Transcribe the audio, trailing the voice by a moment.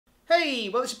Okay,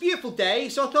 well it's a beautiful day,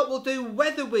 so I thought we'll do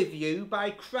Weather With You by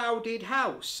Crowded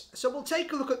House. So we'll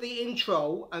take a look at the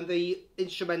intro and the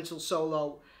instrumental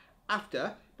solo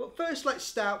after, but first let's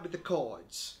start with the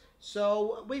chords.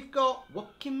 So we've got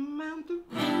Walking Round the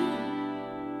Room.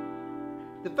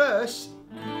 The verse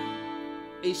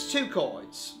is two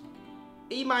chords,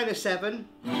 E minor 7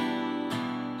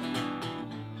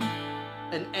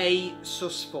 and A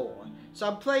sus4. So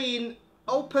I'm playing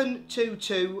open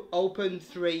 2-2, open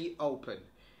 3, open.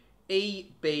 E,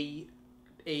 B,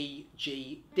 E,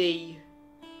 G, D,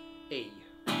 E.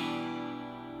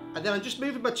 And then I'm just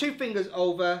moving my two fingers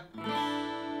over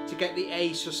to get the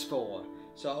A sus4.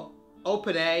 So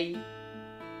open A,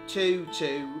 2,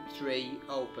 2, 3,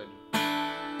 open.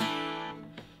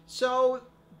 So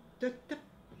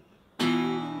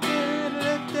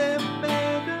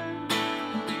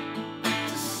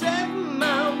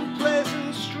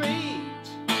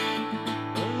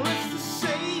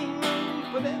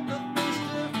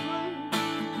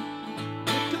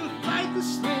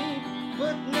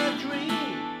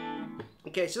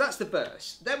okay, so that's the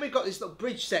verse. Then we've got this little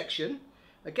bridge section.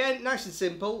 Again, nice and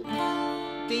simple.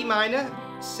 D minor,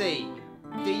 C.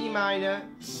 D minor,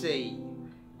 C.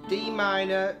 D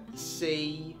minor,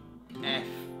 C, F.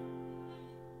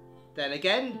 Then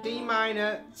again, D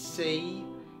minor, C.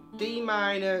 D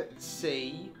minor,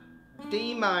 C.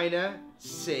 D minor,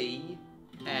 C,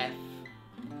 F,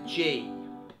 G.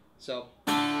 So,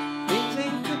 things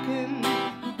ain't cooking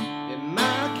in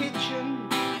my kitchen.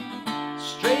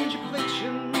 Strange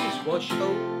afflictions wash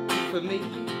over for me.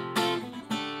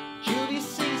 Julius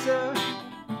Caesar,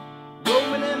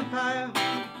 Roman Empire,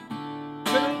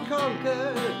 fill and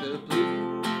conquer the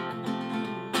blue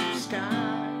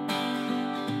sky.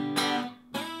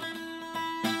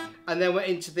 And then we're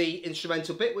into the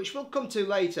instrumental bit, which we'll come to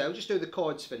later. We'll just do the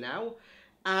chords for now.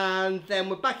 And then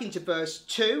we're back into verse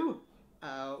 2,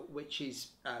 which is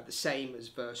the same as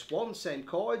verse 1, same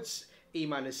chords, E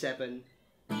minor 7,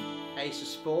 A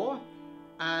sus4,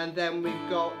 and then we've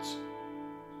got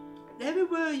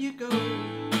everywhere you go,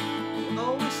 you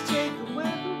always take the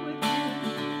weather with you.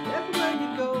 Everywhere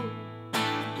you go,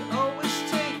 you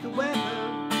always take the weather.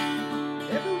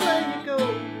 Everywhere you go,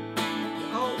 you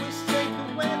always take the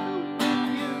weather with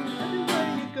you. Everywhere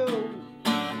you go,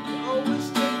 you always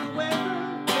take the weather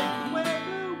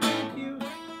with you.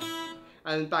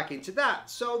 And back into that.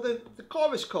 So the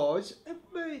chorus chords,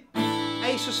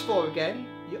 A sus4 again.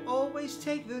 You always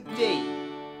take the D.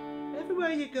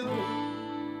 Everywhere you go,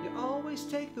 you always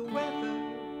take the weather.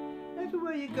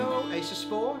 Everywhere you go, A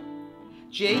sus4.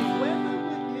 G, weather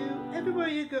with you. Everywhere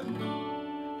you go.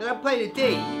 Then I'm playing a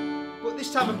D, but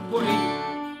this time I'm putting,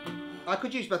 I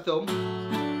could use my thumb,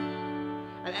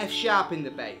 and F sharp in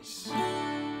the bass.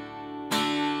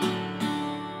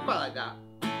 Quite like that.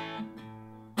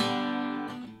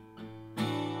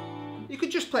 You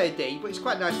could just play a D, but it's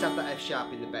quite nice to have that F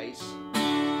sharp in the bass.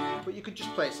 But you could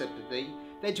just play it simply.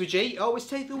 Then to a G, always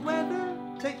take the weather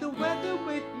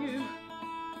with you.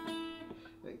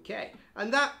 Okay,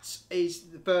 and that is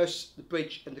the verse, the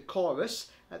bridge and the chorus.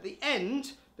 At the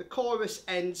end, the chorus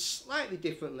ends slightly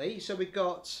differently. So we've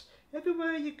got,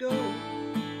 everywhere you go,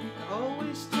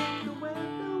 always take the weather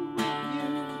with you.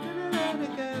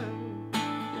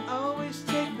 You always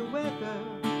take the weather.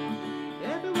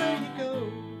 Everywhere you go,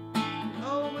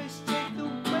 always take the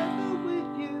weather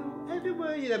with you.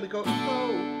 Everywhere you, then we go,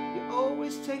 oh, you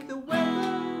always take the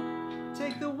weather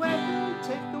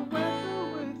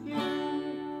with you.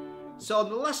 So on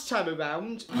the last time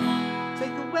around,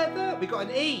 take the weather, we got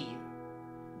an E.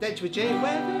 Then to a J,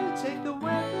 weather, take the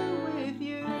weather with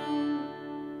you.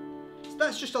 So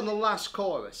that's just on the last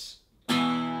chorus.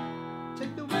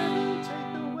 Take the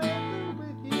weather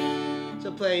with you.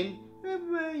 So playing,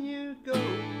 everywhere you go,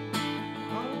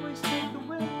 always take the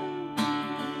weather.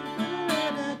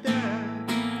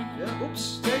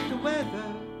 Oops, take the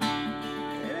weather.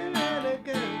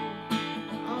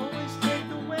 Always take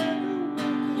the weather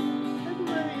with you.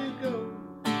 Everywhere you go,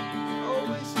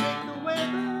 always take the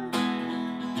weather.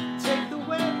 Take the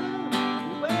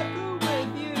weather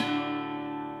with you.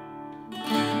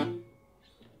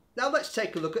 Now let's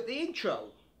take a look at the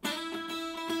intro.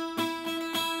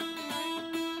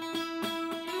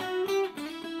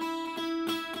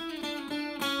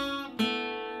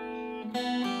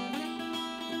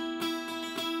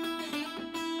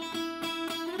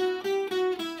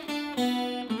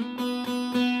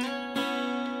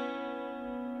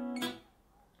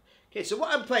 Okay, so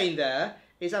what I'm playing there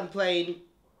is I'm playing,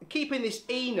 keeping this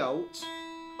E note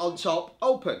on top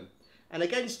open, and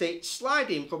against it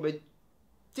sliding from a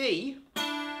D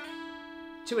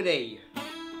to an E.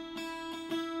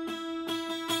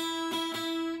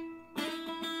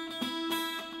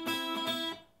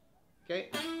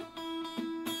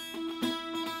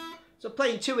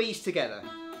 playing two E's together.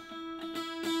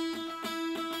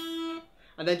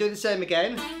 And then do the same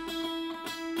again.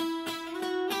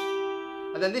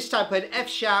 And then this time playing F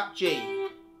sharp G.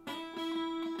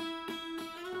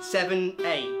 7,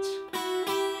 8.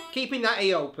 Keeping that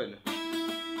E open.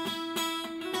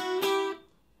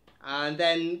 And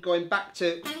then going back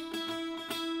to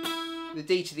the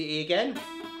D to the E again.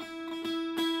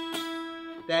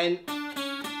 Then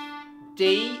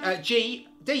D,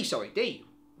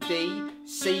 D,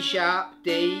 C sharp,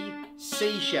 D,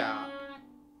 C sharp,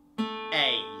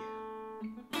 A.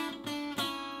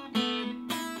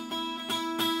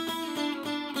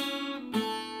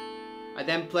 And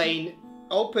then playing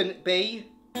open B,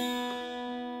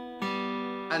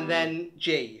 and then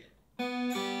G,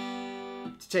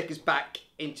 to take us back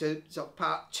into sort of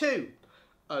part 2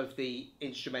 of the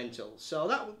instrumental. So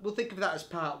that we'll think of that as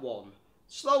part 1.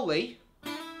 Slowly.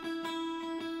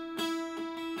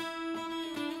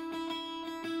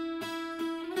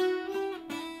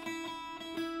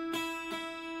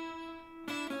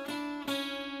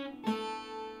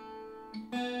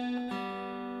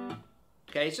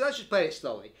 Okay, so let's just play it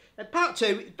slowly. And part 2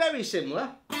 is very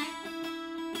similar.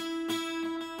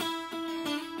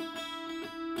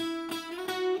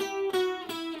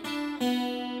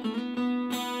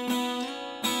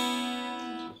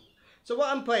 So what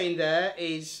I'm playing there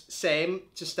is same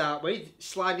to start with,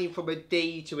 sliding from a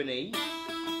D to an E.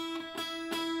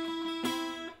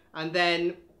 And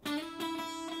then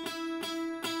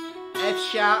F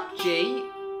sharp, G,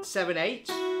 7, 8.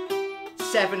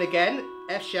 7 again,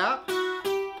 F sharp.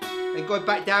 Then going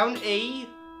back down, E,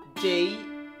 D,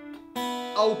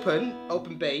 open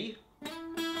B.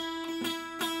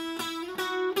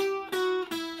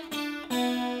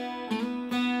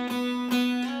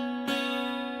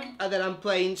 And then I'm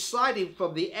playing, sliding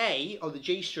from the A on the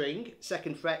G string,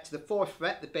 2nd fret to the 4th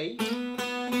fret, the B.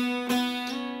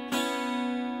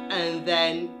 And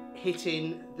then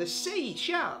hitting the C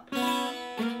sharp.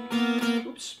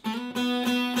 Oops.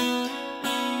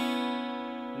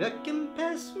 Looking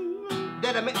past me.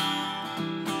 Then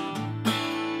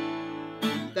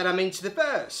I'm into the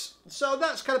verse. So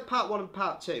that's kind of part 1 and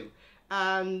part 2.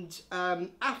 And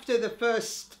after the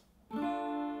first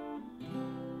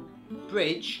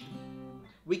bridge,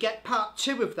 we get part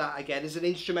 2 of that again as an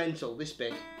instrumental, this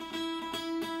bit.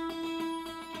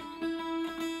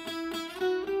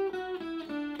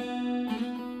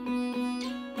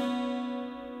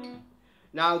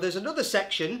 Now there's another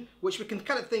section which we can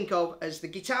kind of think of as the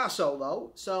guitar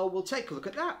solo, so we'll take a look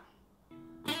at that.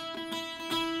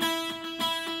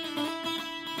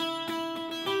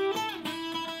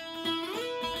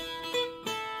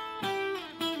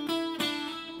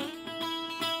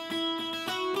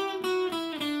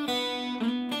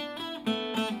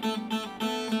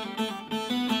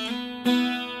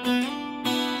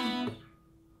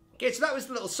 Okay, so that was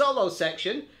the little solo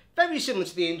section, very similar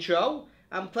to the intro.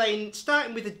 I'm playing,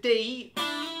 starting with a D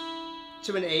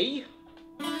to an E,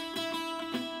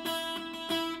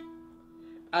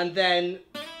 and then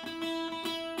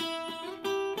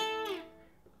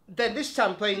this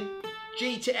time playing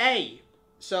G to A,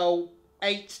 so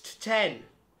 8 to 10,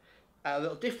 a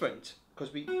little different,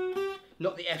 because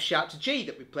not the F sharp to G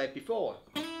that we played before.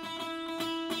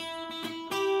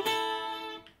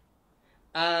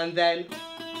 And then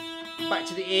back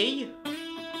to the E.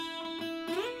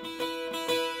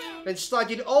 Then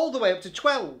sliding all the way up to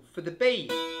 12 for the B.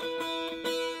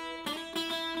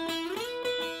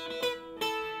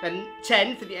 Then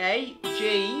 10 for the A,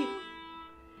 G.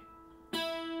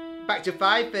 Back to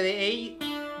 5 for the E,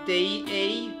 D,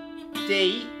 E,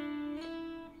 D.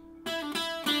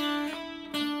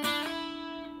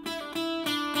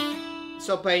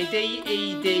 So playing D,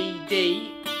 E, D,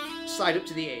 D, slide up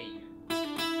to the E.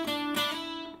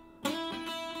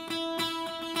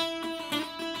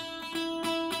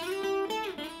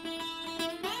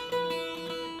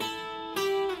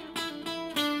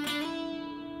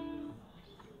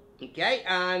 Okay,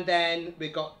 and then we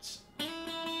got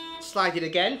sliding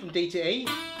again from D to E.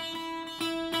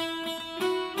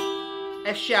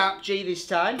 F sharp G this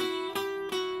time.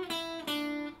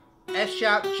 F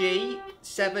sharp G,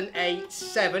 7, 8,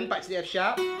 7, back to the F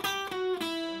sharp.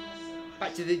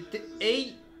 Back to the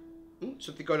E.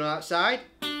 Something going on outside.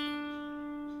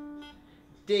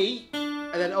 D,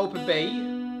 and then open B.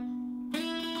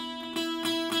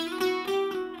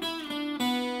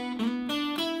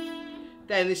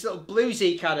 Then this little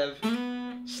bluesy kind of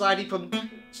sliding up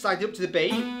to the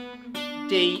B,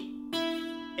 D,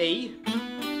 E,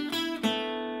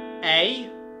 A,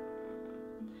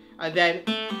 and then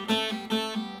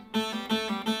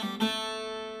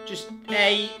just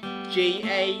A, G,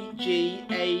 A, G,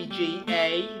 A, G,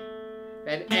 A,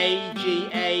 then A, G,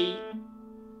 A,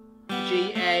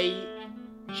 G, A,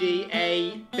 G,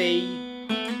 A,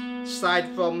 B,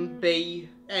 slide from B,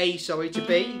 A, sorry, to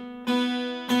B,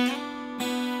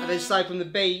 and then slide from the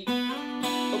B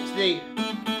up to D.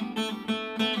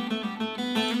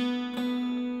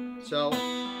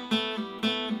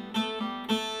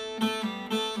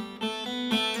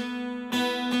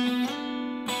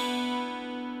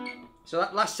 So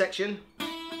that last section.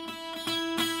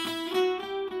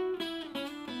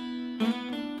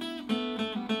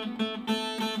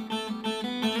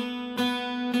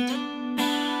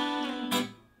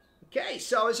 Okay,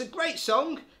 so it's a great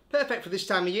song, perfect for this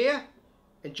time of year.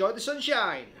 Enjoy the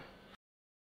sunshine.